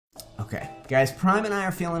Okay, guys, Prime and I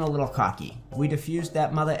are feeling a little cocky. We defused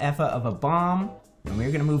that mother effer of a bomb, and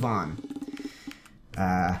we're gonna move on.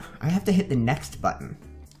 I have to hit the next button.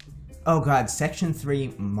 Oh god, section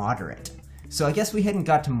 3, moderate. So I guess we hadn't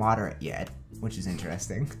got to moderate yet, which is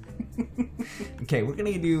interesting. Okay, we're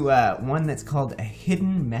gonna do one that's called a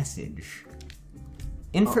hidden message.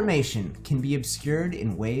 Information can be obscured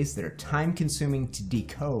in ways that are time-consuming to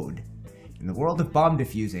decode. In the world of bomb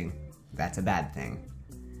defusing, that's a bad thing.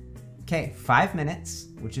 Okay, 5 minutes,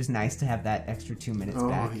 which is nice to have that extra 2 minutes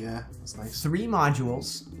back. Oh yeah, that's nice. 3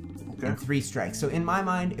 modules and 3 strikes. So in my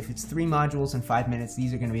mind, if it's 3 modules and 5 minutes,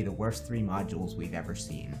 these are going to be the worst 3 modules we've ever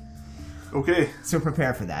seen. Okay. So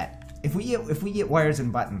prepare for that. If we get wires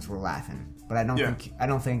and buttons, we're laughing. But I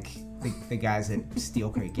don't think the guys at Steel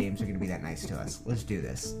Crate Games are going to be that nice to us. Let's do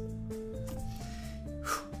this.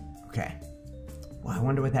 Okay. Well, I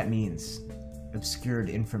wonder what that means. Obscured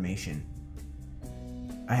information.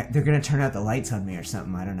 They're gonna turn out the lights on me or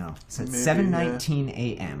something. I don't know. So it's 7:19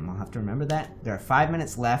 a.m. I'll have to remember that. There are 5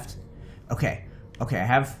 minutes left. Okay. Okay. I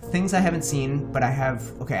have things I haven't seen, but I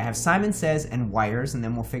have Simon Says and wires, and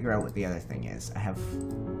then we'll figure out what the other thing is. I have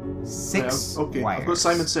 6 wires. I've got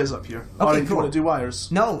Simon Says up here. Okay, cool. You want to do wires?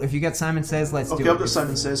 No. If you got Simon Says, let's do it. Okay, I've got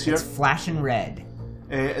Simon Says here. It's flashing red.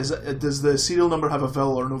 Does the serial number have a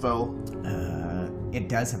vowel or no vowel? It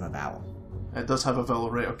does have a vowel. It does have a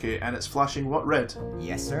vowel, right? Okay, and it's flashing what? Red?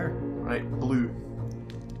 Yes, sir. Right, blue.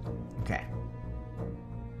 Okay.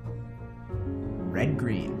 Red,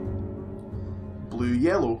 green. Blue,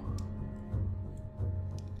 yellow.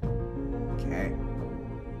 Okay.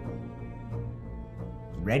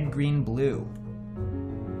 Red, green, blue.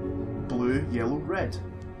 Blue, yellow, red.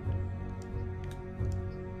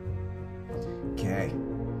 Okay.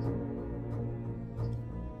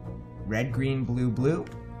 Red, green, blue, blue.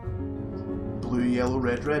 Blue, yellow,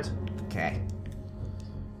 red, red. Okay.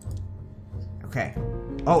 Okay.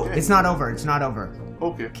 Oh, okay. It's not over. It's not over.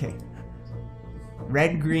 Okay. Okay.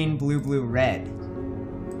 Red, green, blue, blue, red.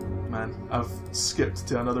 Man, I've skipped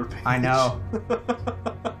to another page. I know.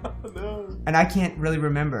 No. And I can't really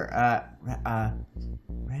remember.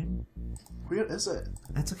 Red? Where is it?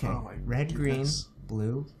 That's okay. Oh my red, goodness. green,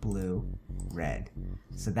 blue, blue, red.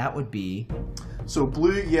 So that would be... So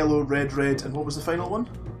blue, yellow, red, red, and what was the final one?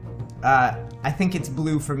 I think it's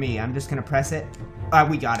blue for me. I'm just gonna press it.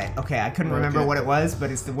 We got it. Okay, I couldn't remember what it was, but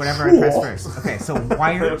it's whatever I pressed first. Okay, so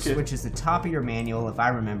wires, which is the top of your manual, if I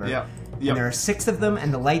remember. Yeah. And there are 6 of them,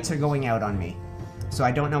 and the lights are going out on me. So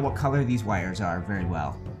I don't know what color these wires are very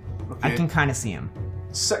well. Okay. I can kind of see them.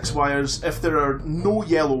 6 wires. If there are no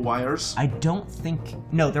yellow wires... I don't think...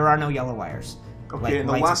 No, there are no yellow wires. Okay, and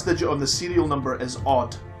the last digit on the serial number is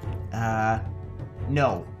odd.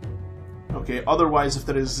 No. Okay, otherwise if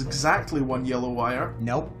there is exactly 1 yellow wire...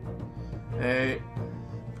 Nope.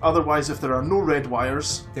 Otherwise if there are no red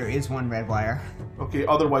wires... There is 1 red wire. Okay,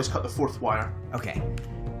 otherwise cut the 4th wire. Okay.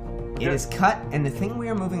 It is cut, and the thing we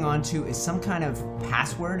are moving on to is some kind of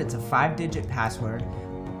password. It's a 5-digit password.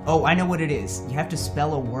 Oh, I know what it is. You have to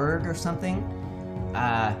spell a word or something.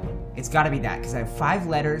 It's got to be that, because I have 5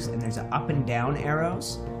 letters, and there's an up and down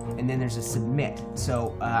arrows, and then there's a submit.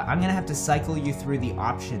 So I'm going to have to cycle you through the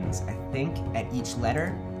options, I think, at each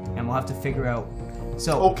letter, and we'll have to figure out...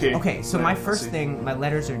 So, okay, so my first thing, my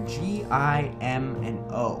letters are G, I, M, and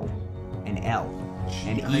O, and L,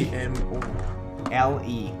 and E. G-I-M-O.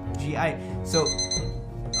 L-E. G-I... So...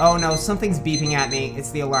 Oh no, something's beeping at me. It's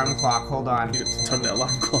the alarm clock. Hold on. You have to turn the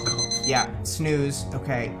alarm clock off. Yeah, snooze.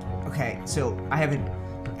 Okay. Okay, so I haven't...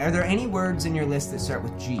 Are there any words in your list that start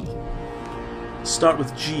with G? Start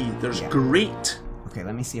with G. There's great. Okay,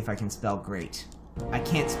 let me see if I can spell great. I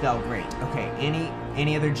can't spell great. Okay,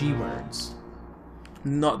 any other G words?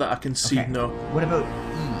 Not that I can see, no. What about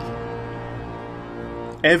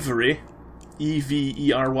E? Every.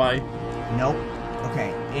 E-V-E-R-Y. Nope.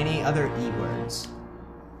 Okay, any other E words?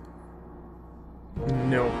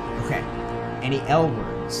 No. Okay. Any L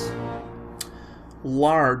words?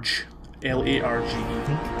 Large. L-A-R-G-E. I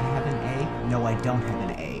think I have an A. No, I don't have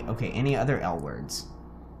an A. Okay, any other L words?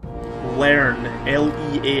 Learn.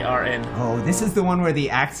 L-E-A-R-N. Oh, this is the one where the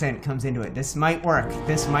accent comes into it. This might work.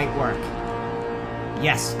 This might work.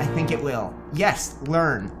 Yes, I think it will. Yes,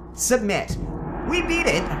 learn. Submit. We beat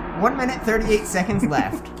it. 1 minute, 38 seconds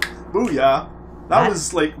left. Booyah. That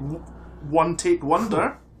was like one take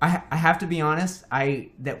wonder. I have to be honest,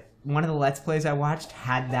 that one of the Let's Plays I watched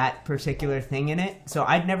had that particular thing in it. So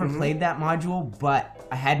I'd never played that module, but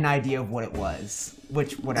I had an idea of what it was.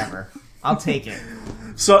 Which, whatever. I'll take it.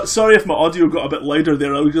 So sorry if my audio got a bit louder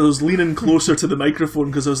there. I was leaning closer to the microphone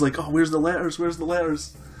because I was like, oh, where's the letters? Where's the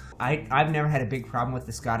letters? I've never had a big problem with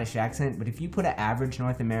the Scottish accent, but if you put an average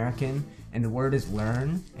North American and the word is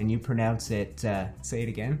learn and you pronounce it, say it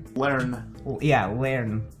again. Learn. Well, yeah,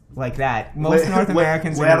 learn. Like that. Most North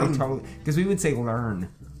Americans are going to be totally... Because we would say learn,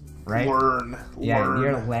 right? Learn. Yeah, learn.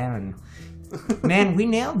 You're learn. Man, we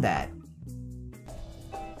nailed that.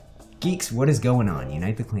 Geeks, what is going on?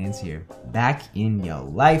 UniteTheClans here. Back in your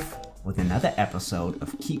life with another episode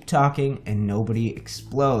of Keep Talking and Nobody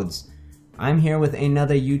Explodes. I'm here with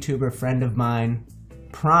another YouTuber friend of mine,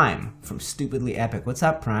 Prime from Stupidly Epic. What's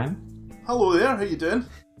up, Prime? Hello there, how you doing?